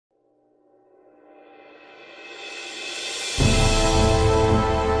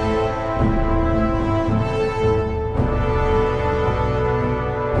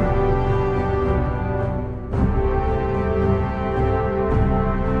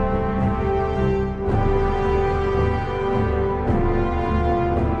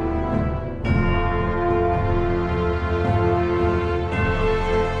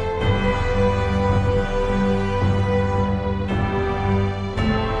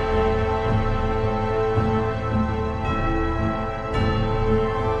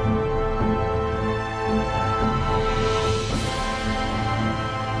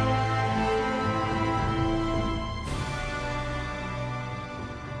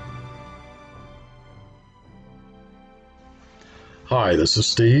Hi, this is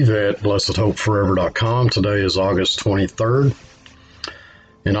Steve at blessedhopeforever.com. Today is August 23rd,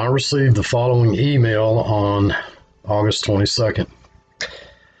 and I received the following email on August 22nd.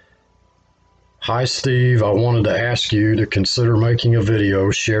 Hi, Steve. I wanted to ask you to consider making a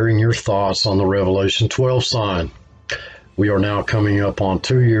video sharing your thoughts on the Revelation 12 sign. We are now coming up on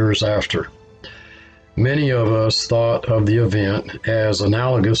 2 years after. Many of us thought of the event as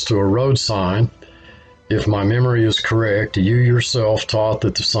analogous to a road sign. If my memory is correct, you yourself taught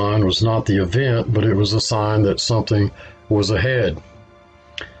that the sign was not the event, but it was a sign that something was ahead.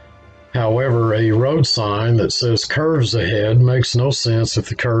 However, a road sign that says curves ahead makes no sense if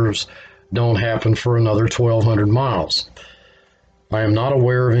the curves don't happen for another 1,200 miles. I am not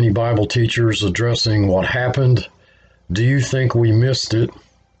aware of any Bible teachers addressing what happened. Do you think we missed it?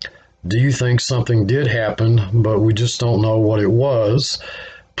 Do you think something did happen, but we just don't know what it was?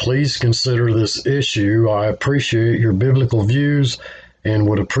 Please consider this issue. I appreciate your biblical views and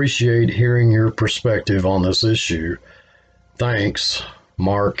would appreciate hearing your perspective on this issue. Thanks,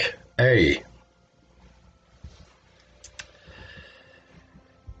 Mark A.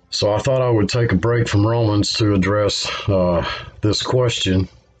 So I thought I would take a break from Romans to address this question,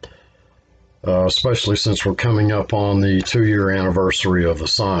 especially since we're coming up on the 2-year anniversary of the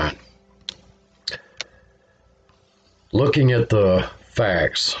sign. Looking at the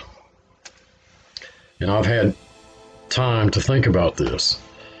facts, and I've had time to think about this.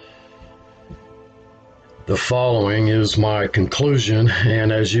 The following is my conclusion,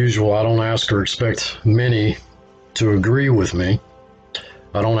 and as usual, I don't ask or expect many to agree with me.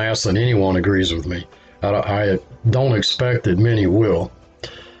 I don't ask that anyone agrees with me. I don't expect that many will.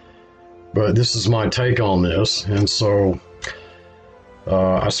 But this is my take on this, and so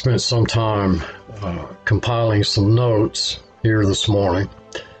I spent some time compiling some notes here this morning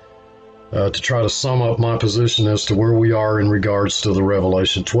to try to sum up my position as to where we are in regards to the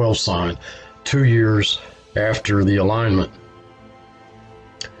Revelation 12 sign 2 years after the alignment.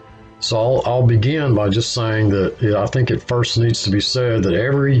 So I'll begin by just saying that I think it first needs to be said that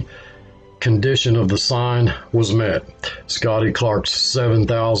every condition of the sign was met. Scotty Clark's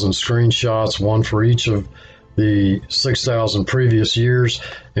 7,000 screenshots, one for each of the 6,000 previous years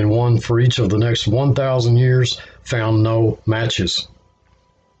and one for each of the next 1,000 years, found no matches.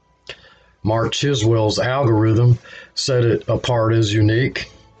 Mark Chiswell's algorithm set it apart as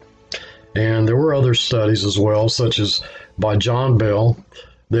unique, and there were other studies as well, such as by John Bell,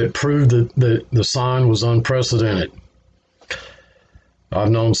 that proved that the sign was unprecedented.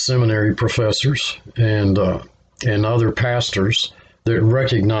 I've known seminary professors and other pastors that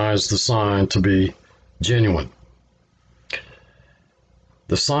recognized the sign to be genuine.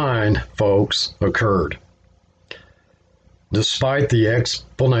 The sign, folks, occurred. Despite the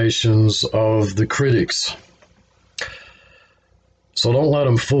explanations of the critics. So don't let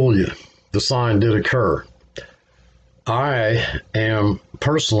them fool you. The sign did occur. I'm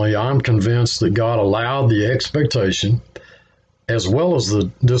convinced that God allowed the expectation as well as the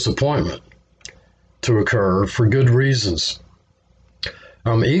disappointment to occur for good reasons.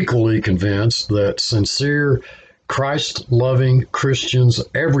 I'm equally convinced that sincere, Christ-loving Christians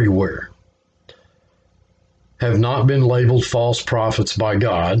everywhere have not been labeled false prophets by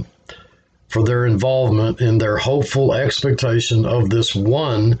God for their involvement in their hopeful expectation of this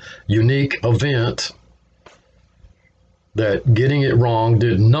one unique event, that getting it wrong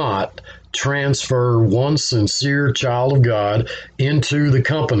did not transfer one sincere child of God into the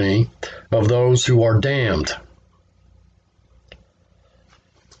company of those who are damned.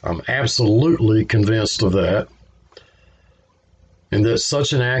 I'm absolutely convinced of that, and that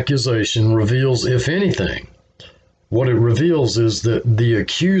such an accusation reveals, if anything, what it reveals is that the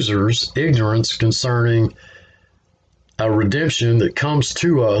accuser's ignorance concerning a redemption that comes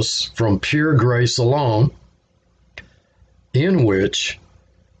to us from pure grace alone, in which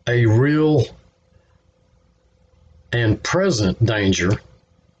a real and present danger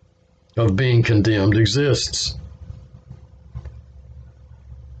of being condemned exists.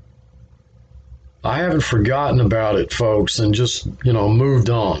 I haven't forgotten about it, folks, and just, moved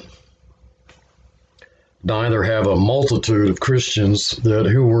on. Neither have a multitude of Christians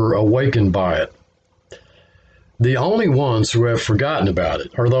who were awakened by it. The only ones who have forgotten about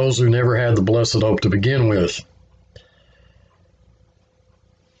it are those who never had the blessed hope to begin with.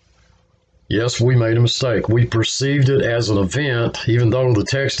 Yes, we made a mistake. We perceived it as an event, even though the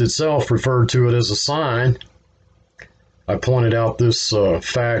text itself referred to it as a sign. I pointed out this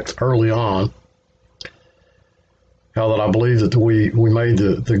fact early on, how that I believe that we made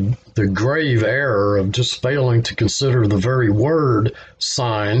the grave error of just failing to consider the very word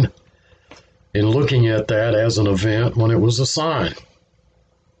sign in looking at that as an event when it was a sign.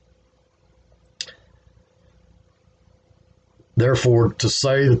 Therefore, to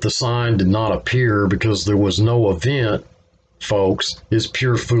say that the sign did not appear because there was no event, folks, is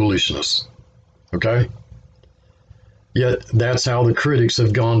pure foolishness. Okay? Yet that's how the critics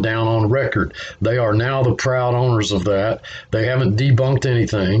have gone down on record. They are now the proud owners of that. They haven't debunked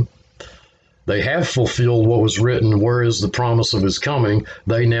anything. They have fulfilled what was written, where is the promise of his coming.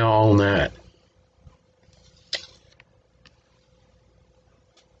 They now own that.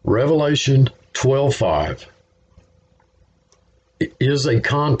 Revelation 12:5 is a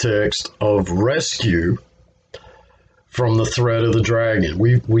context of rescue from the threat of the dragon.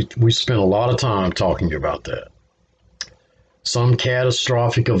 We spent a lot of time talking about that. Some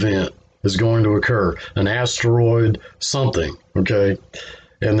catastrophic event is going to occur, an asteroid, something, okay?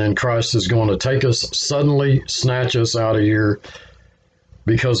 And then Christ is going to take us, suddenly snatch us out of here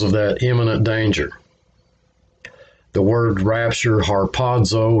because of that imminent danger. The word rapture,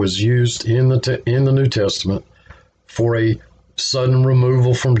 harpazo, is used in the New Testament for a sudden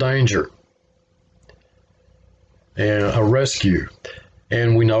removal from danger and a rescue.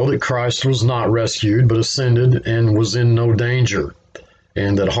 And we know that Christ was not rescued, but ascended and was in no danger.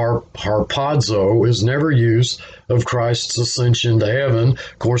 And that harpazo is never used of Christ's ascension to heaven.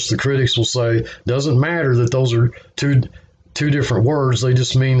 Of course, the critics will say, doesn't matter that those are two different words, they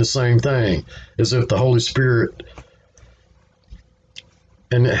just mean the same thing, as if the Holy Spirit,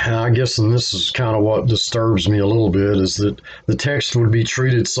 and I guess, and this is kind of what disturbs me a little bit, is that the text would be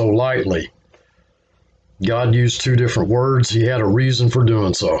treated so lightly. God used two different words. He had a reason for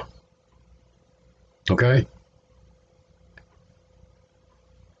doing so. Okay?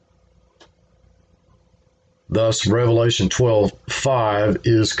 Thus, Revelation 12:5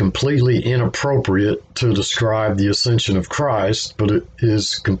 is completely inappropriate to describe the ascension of Christ, but it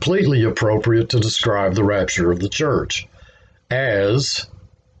is completely appropriate to describe the rapture of the church as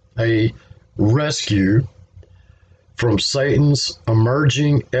a rescue from Satan's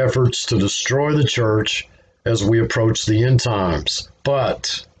emerging efforts to destroy the church as we approach the end times.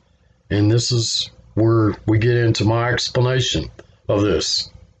 But, and this is where we get into my explanation of this,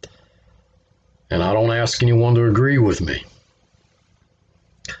 and I don't ask anyone to agree with me.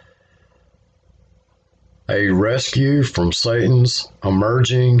 A rescue from Satan's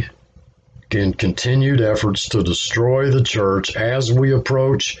emerging and continued efforts to destroy the church as we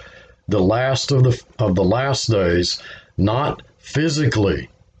approach the last of the last days, not physically,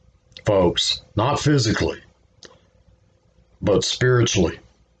 folks, not physically, but spiritually.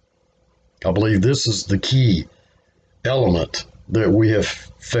 I believe this is the key element that we have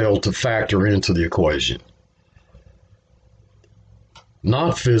failed to factor into the equation.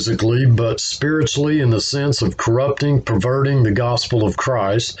 Not physically, but spiritually, in the sense of corrupting, perverting the gospel of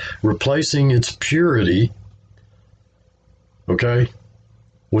Christ, replacing its purity, okay,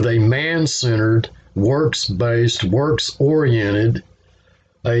 with a man-centered, works-based, works-oriented,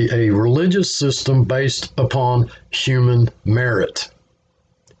 a religious system based upon human merit.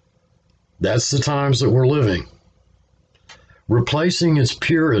 That's the times that we're living. Replacing its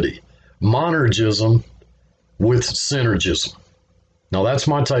purity, monergism, with synergism. Now, that's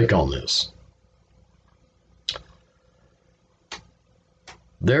my take on this.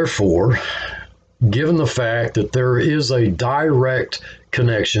 Therefore, given the fact that there is a direct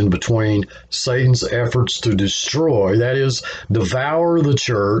connection between Satan's efforts to destroy, that is, devour the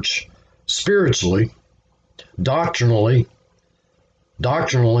church spiritually, doctrinally,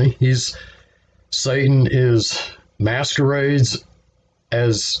 Satan masquerades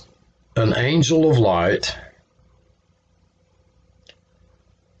as an angel of light,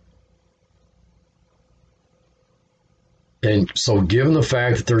 and so given the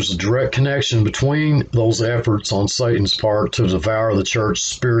fact that there's a direct connection between those efforts on Satan's part to devour the church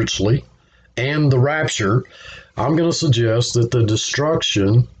spiritually and the rapture, I'm going to suggest that the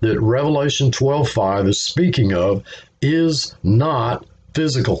destruction that Revelation 12:5 is speaking of is not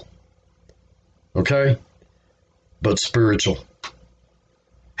physical, okay, but spiritual,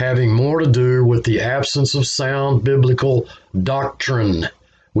 having more to do with the absence of sound biblical doctrine,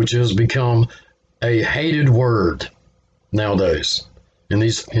 which has become a hated word nowadays in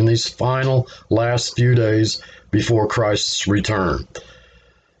these final last few days before Christ's return.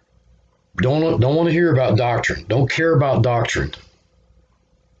 Don't want to hear about doctrine. Don't care about doctrine.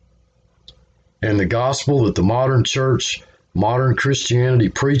 And the gospel that the modern church, modern Christianity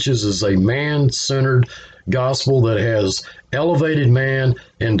preaches is a man-centered gospel that has elevated man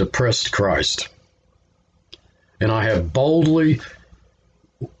and depressed Christ. And I have boldly,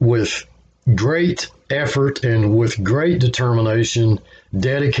 with great effort and with great determination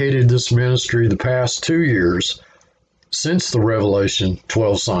dedicated this ministry the past 2 years since the Revelation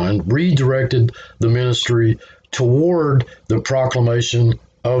 12 sign, redirected the ministry toward the proclamation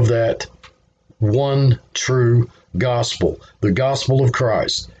of that one true gospel, the gospel of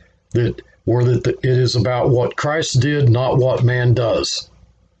Christ, that it is about what Christ did, not what man does.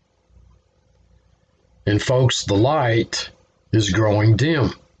 And folks, the light is growing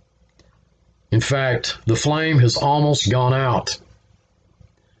dim. In fact, the flame has almost gone out.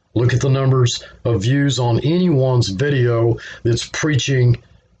 Look at the numbers of views on anyone's video that's preaching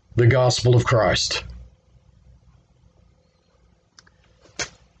the gospel of Christ.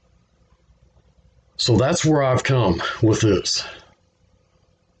 So that's where I've come with this.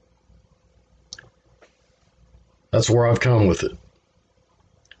 That's where I've come with it.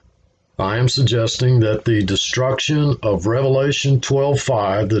 I am suggesting that the destruction of Revelation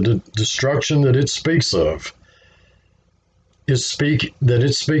 12:5, the destruction that it speaks of, it's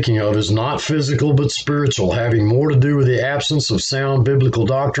speaking of is not physical but spiritual, having more to do with the absence of sound biblical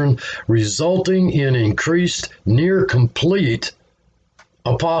doctrine, resulting in increased, near complete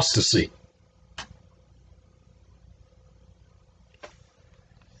apostasy.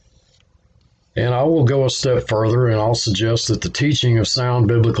 And I will go a step further and I'll suggest that the teaching of sound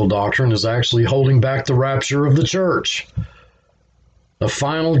biblical doctrine is actually holding back the rapture of the church, a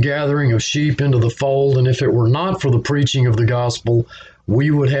final gathering of sheep into the fold, and if it were not for the preaching of the gospel,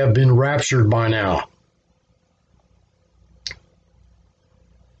 we would have been raptured by now.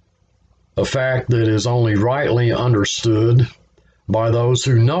 A fact that is only rightly understood by those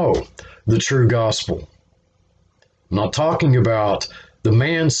who know the true gospel. I'm not talking about the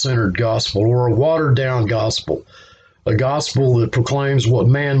man-centered gospel or a watered-down gospel, a gospel that proclaims what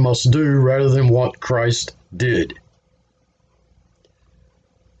man must do rather than what Christ did.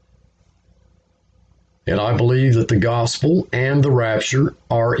 And I believe that the gospel and the rapture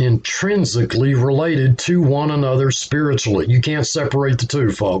are intrinsically related to one another spiritually. You can't separate the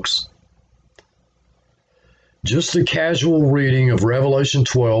two, folks. Just a casual reading of Revelation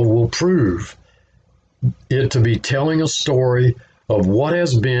 12 will prove it to be telling a story of what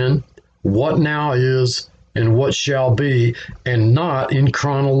has been, what now is, and what shall be, and not in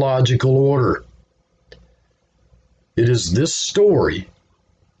chronological order. It is this story,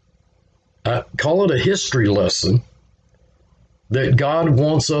 I call it a history lesson, that God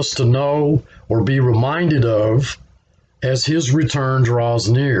wants us to know or be reminded of as his return draws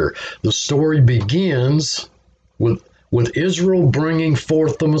near. The story begins with Israel bringing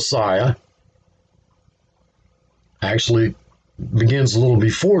forth the Messiah. Actually, begins a little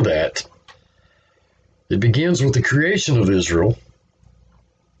before that. It begins with the creation of Israel,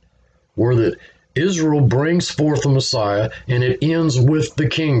 where that Israel brings forth the Messiah, and it ends with the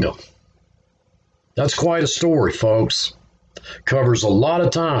kingdom. That's quite a story, folks. Covers a lot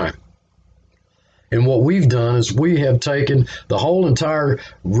of time. And what we've done is we have taken the whole entire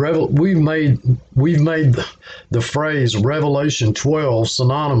we've made the phrase Revelation 12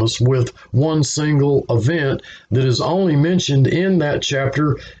 synonymous with one single event that is only mentioned in that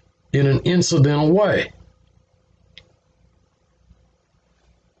chapter in an incidental way.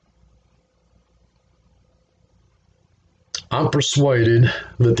 I'm persuaded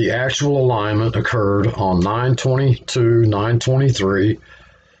that the actual alignment occurred on 9/22/9/23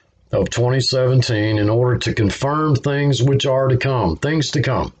 of 2017 in order to confirm things which are to come, things to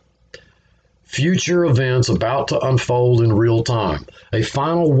come, future events about to unfold in real time, a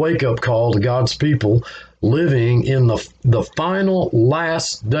final wake-up call to God's people living in the final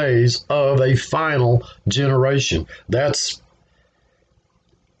last days of a final generation. That's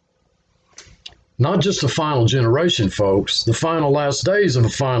not just a final generation, folks, the final last days of a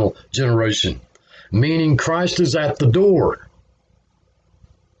final generation, meaning Christ is at the door.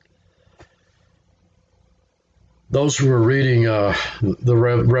 Those who are reading the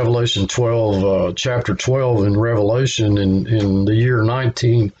Revelation 12, chapter 12 in Revelation in the year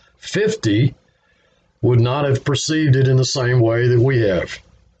 1950 would not have perceived it in the same way that we have.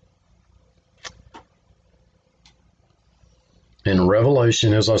 And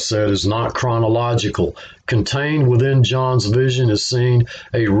Revelation, as I said, is not chronological. Contained within John's vision is seen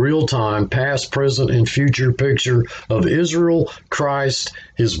a real-time past, present, and future picture of Israel, Christ,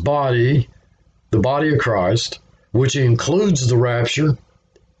 his body, the body of Christ, which includes the rapture,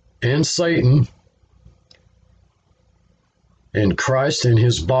 and Satan, and Christ and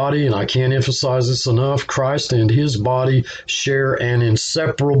his body, and I can't emphasize this enough, Christ and his body share an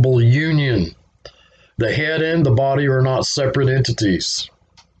inseparable union. The head and the body are not separate entities.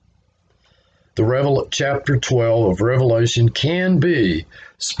 chapter 12 of Revelation can be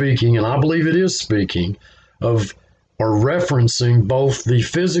speaking, and I believe it is speaking, of or referencing both the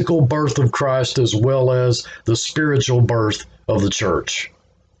physical birth of Christ as well as the spiritual birth of the church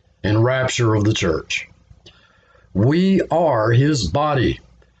and rapture of the church. We are his body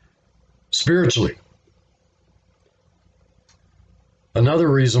spiritually. Another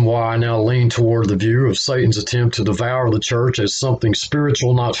reason why I now lean toward the view of Satan's attempt to devour the church as something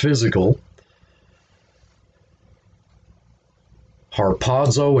spiritual, not physical.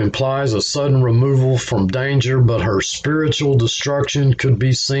 Harpazo implies a sudden removal from danger, but her spiritual destruction could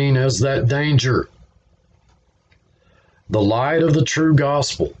be seen as that danger. The light of the true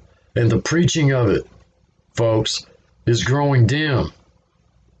gospel and the preaching of it, folks, is growing dim.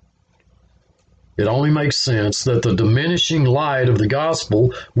 It only makes sense that the diminishing light of the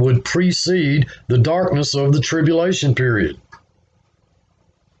gospel would precede the darkness of the tribulation period.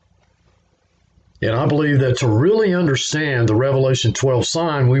 And I believe that to really understand the Revelation 12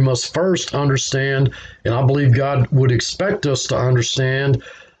 sign, we must first understand, and I believe God would expect us to understand,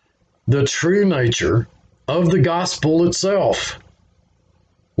 the true nature of the gospel itself,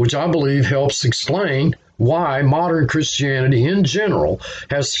 which I believe helps explain why modern Christianity in general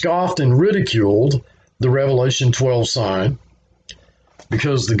has scoffed and ridiculed the Revelation 12 sign,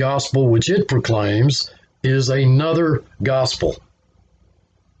 because the gospel which it proclaims is another gospel.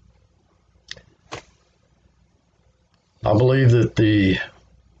 I believe that the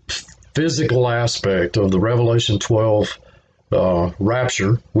physical aspect of the Revelation 12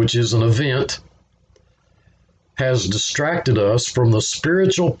 rapture, which is an event, has distracted us from the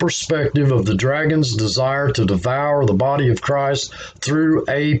spiritual perspective of the dragon's desire to devour the body of Christ through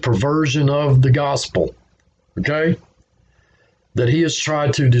a perversion of the gospel. Okay? That he has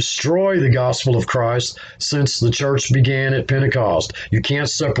tried to destroy the gospel of Christ since the church began at Pentecost. You can't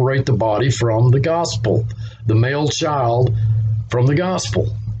separate the body from the gospel, the male child from the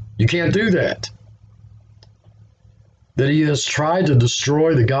gospel. You can't do that. That he has tried to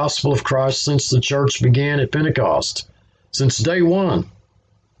destroy the gospel of Christ since the church began at Pentecost, since day one.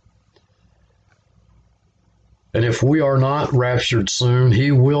 And if we are not raptured soon,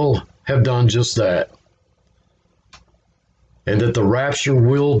 he will have done just that. And that the rapture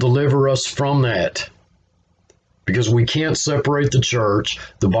will deliver us from that. Because we can't separate the church,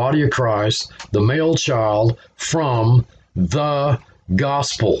 the body of Christ, the male child, from the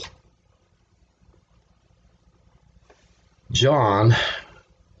gospel. John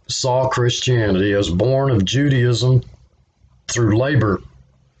saw Christianity as born of Judaism through labor.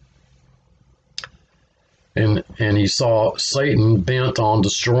 And he saw Satan bent on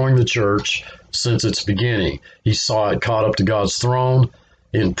destroying the church since its beginning. He saw it caught up to God's throne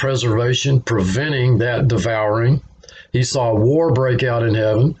in preservation, preventing that devouring. He saw war break out in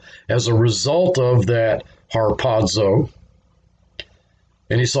heaven as a result of that harpazo.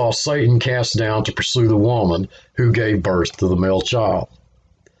 And he saw Satan cast down to pursue the woman who gave birth to the male child.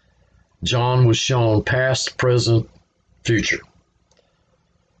 John was shown past, present, future.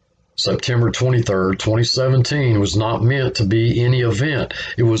 September 23rd, 2017 was not meant to be any event.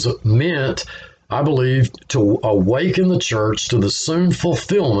 It was meant, I believe, to awaken the church to the soon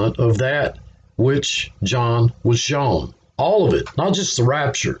fulfillment of that which John was shown. All of it, not just the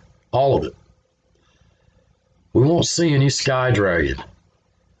rapture, all of it. We won't see any sky dragon.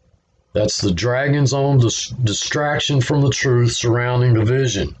 That's the dragon's own distraction from the truth surrounding the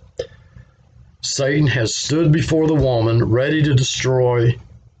vision. Satan has stood before the woman, ready to destroy,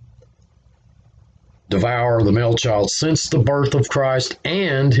 devour the male child since the birth of Christ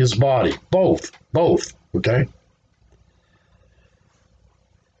and his body. Both, okay?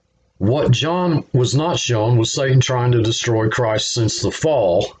 What John was not shown was Satan trying to destroy Christ since the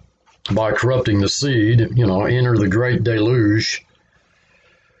fall by corrupting the seed, enter the great deluge.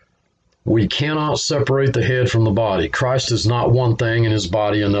 We cannot separate the head from the body. Christ is not one thing and his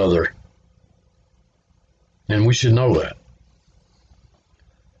body another. And we should know that.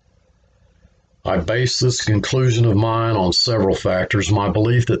 I base this conclusion of mine on several factors. My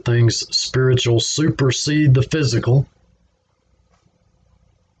belief that things spiritual supersede the physical.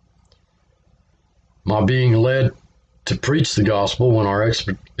 My being led to preach the gospel when our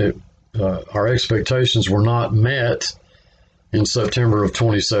expectations were not met in September of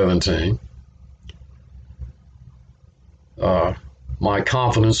 2017. My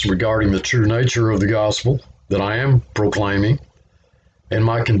confidence regarding the true nature of the gospel that I am proclaiming, and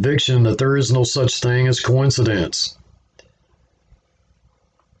my conviction that there is no such thing as coincidence.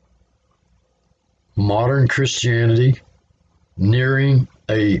 Modern Christianity nearing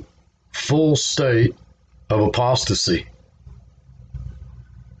a full state of apostasy.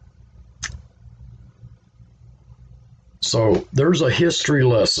 So there's a history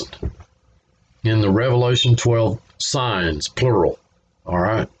lesson in the Revelation 12 signs, plural. All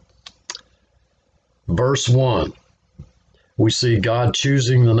right. Verse 1, we see God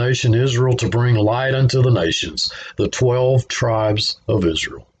choosing the nation Israel to bring light unto the nations, the 12 tribes of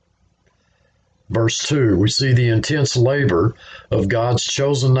Israel. Verse 2, we see the intense labor of God's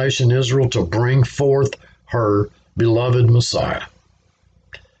chosen nation Israel to bring forth her beloved Messiah.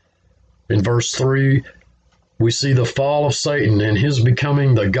 In verse 3, we see the fall of Satan and his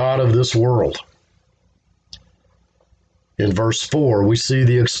becoming the god of this world. In verse 4, we see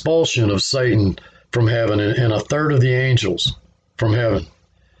the expulsion of Satan from heaven and a third of the angels from heaven.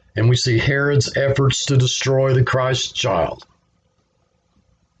 And we see Herod's efforts to destroy the Christ child.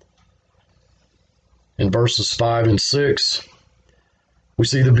 In verses 5 and 6, we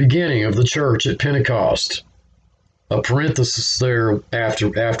see the beginning of the church at Pentecost. A parenthesis there after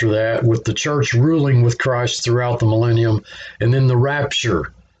that, with the church ruling with Christ throughout the millennium, and then the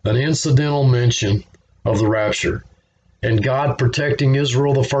rapture, an incidental mention of the rapture, and God protecting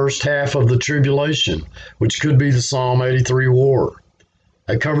Israel the first half of the tribulation, which could be the Psalm 83 war.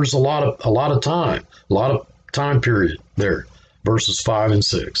 That covers a lot of time period there, verses 5 and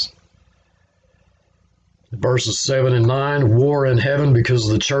 6. Verses 7 and 9, war in heaven because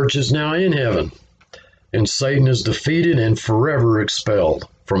the church is now in heaven, and Satan is defeated and forever expelled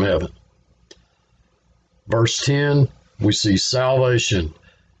from heaven. Verse 10, we see salvation,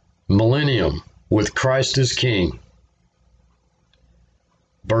 millennium with Christ as King.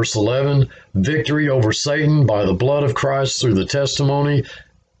 Verse 11, victory over Satan by the blood of Christ through the testimony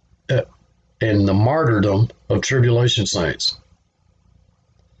and the martyrdom of tribulation saints.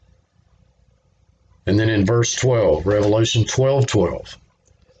 And then in verse 12, Revelation 12:12,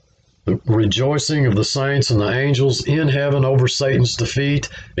 the rejoicing of the saints and the angels in heaven over Satan's defeat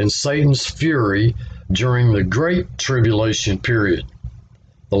and Satan's fury during the great tribulation period,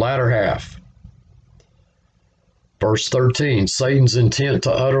 the latter half. Verse 13, Satan's intent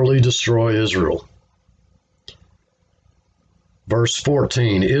to utterly destroy Israel. Verse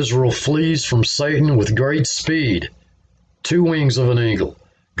 14, Israel flees from Satan with great speed, 2 wings of an eagle,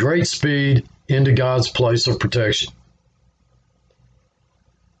 great speed into God's place of protection.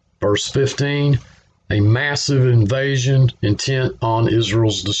 Verse 15, a massive invasion intent on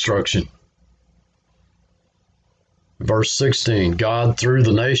Israel's destruction. Verse 16, God through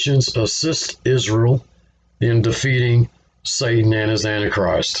the nations assists Israel in defeating Satan and his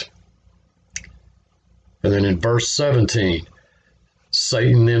Antichrist. And then in verse 17,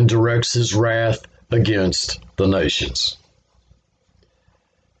 Satan then directs his wrath against the nations.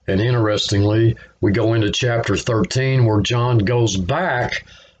 And interestingly, we go into chapter 13 where John goes back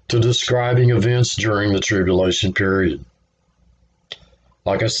to describing events during the tribulation period.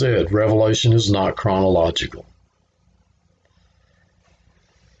 Like I said, Revelation is not chronological.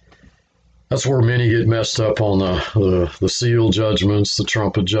 That's where many get messed up on the seal judgments, the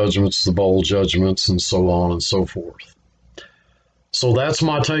trumpet judgments, the bowl judgments, and so on and so forth. So that's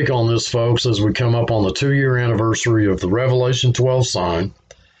my take on this, folks, as we come up on the 2-year anniversary of the Revelation 12 sign,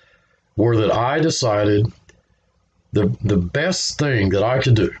 where that I decided the best thing that I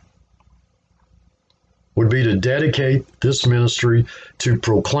could do would be to dedicate this ministry to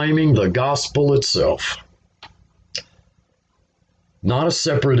proclaiming the gospel itself. Not a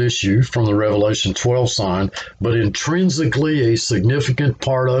separate issue from the Revelation 12 sign, but intrinsically a significant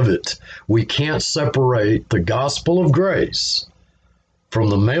part of it. We can't separate the gospel of grace from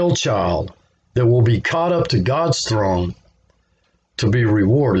the male child that will be caught up to God's throne to be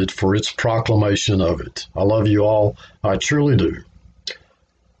rewarded for its proclamation of it. I love you all. I truly do.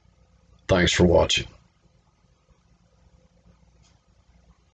 Thanks for watching.